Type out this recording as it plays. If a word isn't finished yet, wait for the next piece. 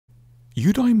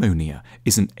Eudaimonia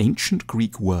is an ancient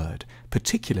Greek word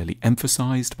particularly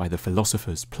emphasized by the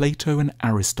philosophers Plato and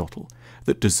Aristotle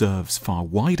that deserves far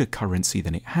wider currency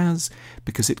than it has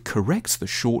because it corrects the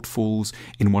shortfalls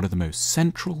in one of the most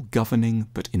central, governing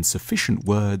but insufficient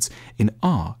words in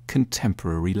our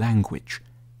contemporary language: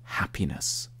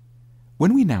 happiness.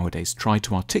 When we nowadays try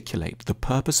to articulate the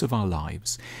purpose of our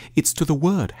lives, it's to the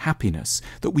word happiness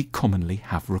that we commonly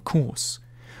have recourse.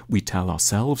 We tell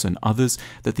ourselves and others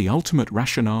that the ultimate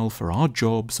rationale for our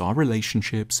jobs, our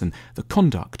relationships, and the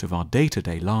conduct of our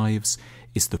day-to-day lives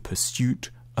is the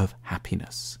pursuit of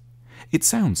happiness. It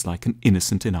sounds like an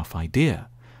innocent enough idea,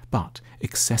 but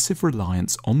excessive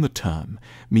reliance on the term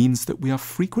means that we are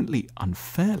frequently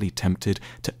unfairly tempted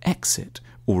to exit,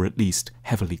 or at least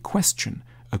heavily question,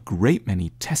 a great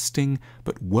many testing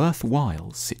but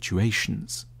worthwhile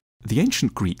situations. The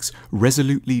ancient Greeks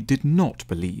resolutely did not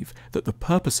believe that the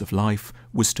purpose of life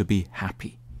was to be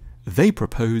happy. They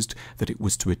proposed that it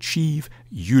was to achieve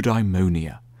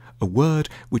eudaimonia, a word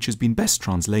which has been best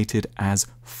translated as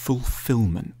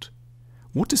fulfillment.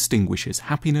 What distinguishes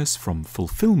happiness from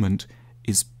fulfillment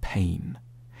is pain.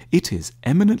 It is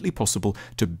eminently possible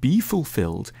to be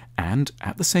fulfilled and,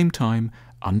 at the same time,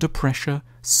 under pressure,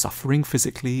 suffering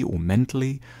physically or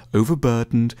mentally,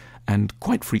 overburdened, and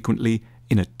quite frequently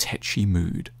in a tetchy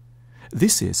mood.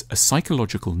 This is a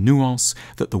psychological nuance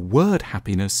that the word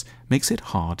happiness makes it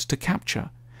hard to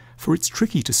capture, for it's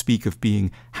tricky to speak of being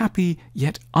happy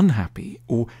yet unhappy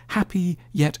or happy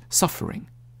yet suffering.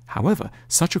 However,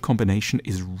 such a combination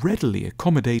is readily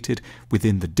accommodated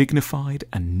within the dignified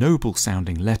and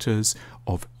noble-sounding letters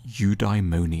of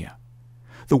eudaimonia.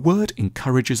 The word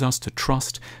encourages us to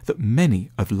trust that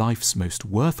many of life's most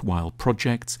worthwhile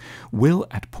projects will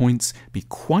at points be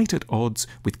quite at odds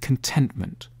with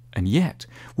contentment, and yet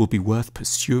will be worth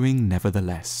pursuing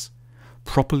nevertheless.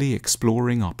 Properly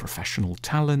exploring our professional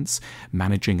talents,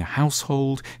 managing a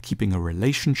household, keeping a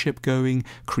relationship going,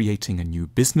 creating a new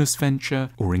business venture,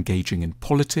 or engaging in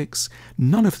politics,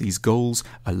 none of these goals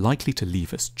are likely to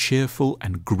leave us cheerful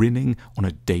and grinning on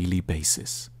a daily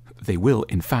basis. They will,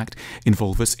 in fact,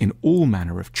 involve us in all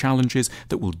manner of challenges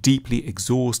that will deeply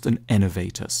exhaust and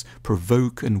enervate us,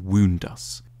 provoke and wound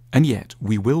us. And yet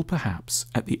we will perhaps,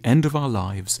 at the end of our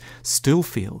lives, still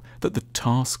feel that the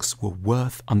tasks were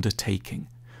worth undertaking.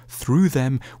 Through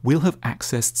them we'll have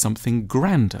accessed something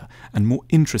grander and more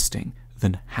interesting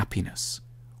than happiness.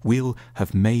 We'll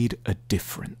have made a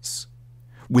difference.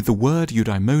 With the word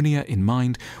eudaimonia in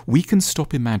mind, we can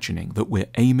stop imagining that we're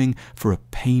aiming for a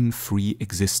pain-free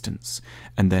existence,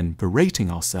 and then berating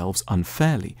ourselves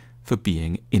unfairly for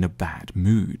being in a bad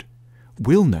mood.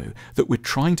 We'll know that we're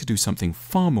trying to do something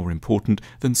far more important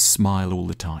than smile all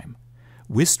the time.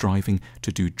 We're striving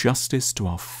to do justice to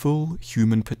our full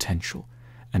human potential,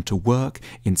 and to work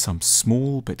in some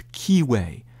small but key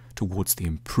way towards the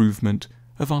improvement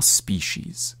of our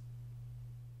species.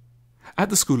 At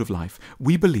the School of Life,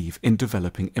 we believe in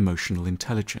developing emotional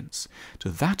intelligence. To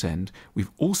that end,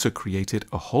 we've also created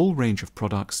a whole range of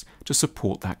products to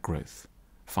support that growth.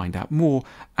 Find out more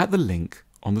at the link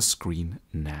on the screen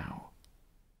now.